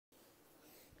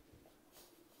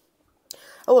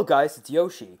Hello guys, it's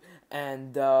Yoshi,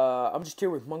 and I'm just here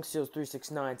with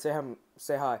MonkSeals369.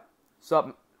 Say hi.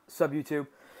 Sub YouTube.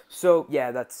 So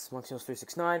yeah, that's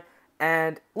MonkSeals369.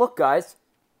 And look guys,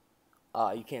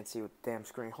 you can't see with the damn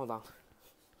screen. Hold on.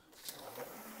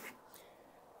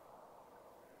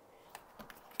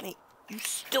 Mate, you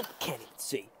still can't even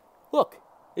see. Look,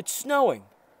 it's snowing.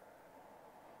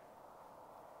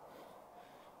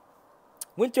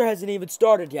 Winter hasn't even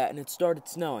started yet, and it started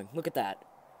snowing. Look at that.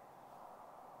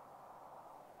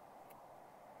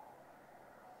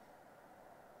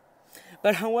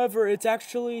 But however, it's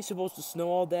actually supposed to snow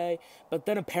all day, but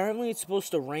then apparently it's supposed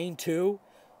to rain too.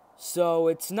 So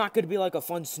it's not going to be like a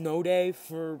fun snow day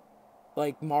for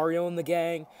like Mario and the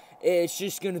gang. It's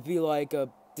just going to be like a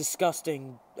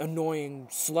disgusting, annoying,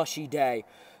 slushy day.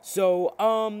 So,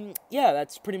 yeah,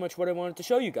 that's pretty much what I wanted to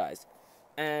show you guys.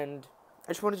 And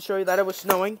I just wanted to show you that it was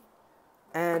snowing.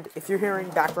 And if you're hearing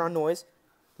background noise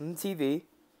from the TV,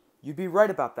 you'd be right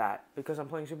about that, because I'm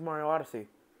playing Super Mario Odyssey.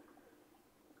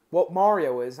 What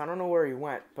Mario is, I don't know where he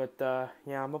went, but,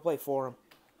 yeah, I'm gonna play for him.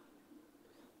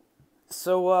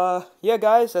 So, yeah,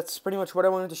 guys, that's pretty much what I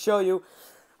wanted to show you.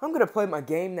 I'm gonna play my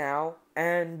game now,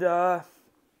 and, yeah,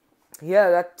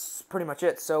 that's pretty much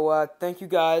it. So, thank you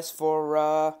guys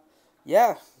for,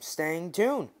 yeah, staying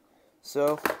tuned.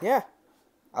 So, yeah,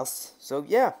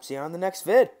 see you on the next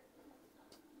vid.